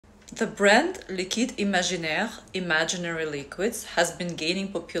The brand Liquide Imaginaires, Imaginary Liquids, has been gaining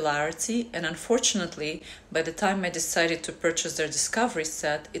popularity, and unfortunately, by the time I decided to purchase their Discovery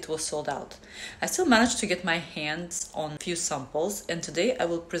set, it was sold out. I still managed to get my hands on a few samples, and today I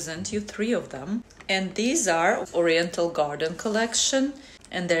will present you 3 of them. And these are Oriental Garden Collection,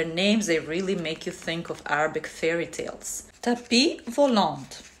 and their names, they really make you think of Arabic fairy tales. Tapis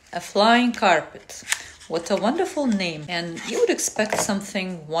Volant, a flying carpet. What a wonderful name, and you would expect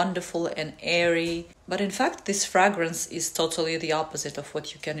something wonderful and airy, but in fact this fragrance is totally the opposite of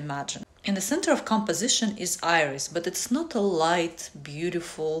what you can imagine. In the center of composition is iris, but it's not a light,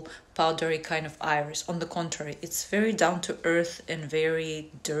 beautiful, powdery kind of iris. On the contrary, it's very down to earth and very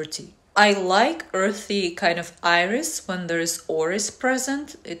dirty. I like earthy kind of iris when there is orris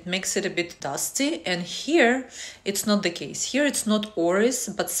present. It makes it a bit dusty, and here it's not the case. Here it's not orris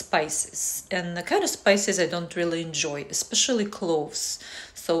but spices, and the kind of spices I don't really enjoy, especially cloves.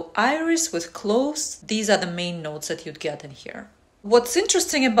 So iris with cloves, these are the main notes that you'd get in here. What's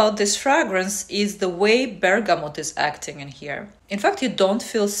interesting about this fragrance is the way bergamot is acting in here. In fact, you don't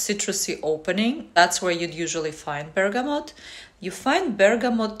feel citrusy opening. That's where you'd usually find bergamot. You find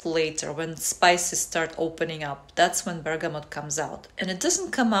bergamot later when spices start opening up. That's when bergamot comes out. And it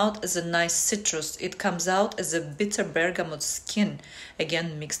doesn't come out as a nice citrus. It comes out as a bitter bergamot skin,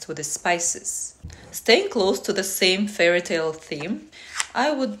 again mixed with the spices. Staying close to the same fairy tale theme,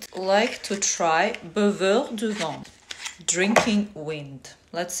 I would like to try Buveur De Vent, Drinking Wind.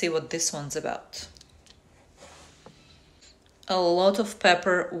 Let's see what this one's about. A lot of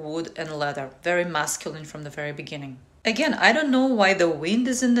pepper, wood and leather. Very masculine from the very beginning. Again, I don't know why the wind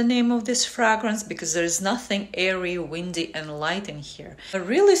is in the name of this fragrance, because there is nothing airy, windy and light in here. A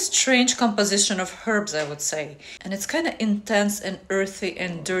really strange composition of herbs, I would say. And it's kind of intense and earthy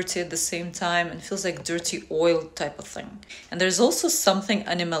and dirty at the same time, and feels like dirty oil type of thing. And there's also something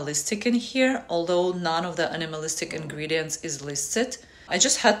animalistic in here, although none of the animalistic ingredients is listed. I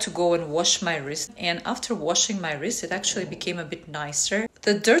just had to go and wash my wrist, and after washing my wrist, it actually became a bit nicer.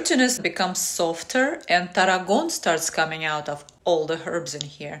 The dirtiness becomes softer, and tarragon starts coming out of all the herbs in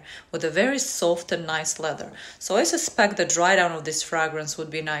here with a very soft and nice leather. So I suspect the dry down of this fragrance would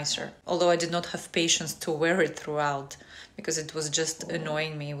be nicer, although I did not have patience to wear it throughout because it was just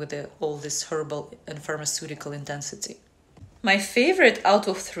annoying me with all this herbal and pharmaceutical intensity. My favorite out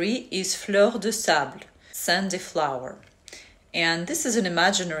of 3 is Fleur De Sable, sandy flower. And this is an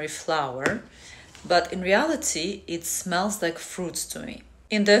imaginary flower, but in reality it smells like fruits to me.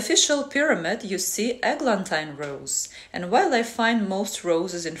 In the official pyramid you see eglantine rose, and while I find most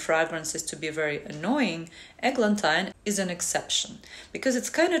roses in fragrances to be very annoying, eglantine is an exception, because it's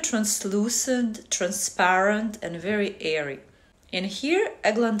kind of translucent, transparent and very airy. In here,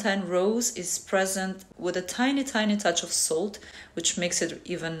 eglantine rose is present with a tiny touch of salt, which makes it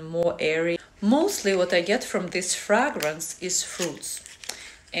even more airy. Mostly what I get from this fragrance is fruits.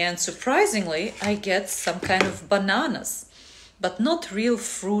 And surprisingly, I get some kind of bananas. But not real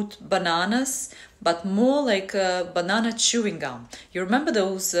fruit bananas, but more like a banana chewing gum. You remember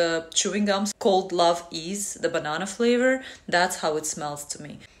those chewing gums called Love Is, the banana flavor? That's how it smells to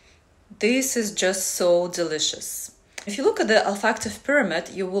me. This is just so delicious. If you look at the olfactive pyramid,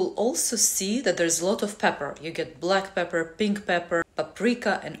 you will also see that there's a lot of pepper. You get black pepper, pink pepper,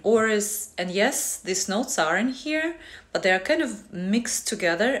 paprika and orris. And yes, these notes are in here, but they are kind of mixed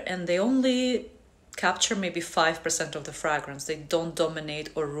together and they only capture maybe 5% of the fragrance. They don't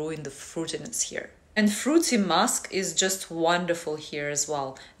dominate or ruin the fruitiness here. And fruity musk is just wonderful here as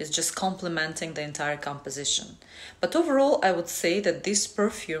well. It's just complementing the entire composition. But overall, I would say that this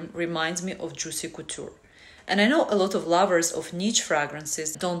perfume reminds me of Juicy Couture. And I know a lot of lovers of niche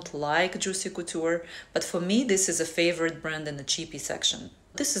fragrances don't like Juicy Couture, but for me this is a favorite brand in the cheapie section.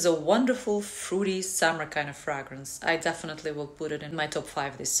 This is a wonderful, fruity, summer kind of fragrance. I definitely will put it in my top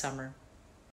 5 this summer.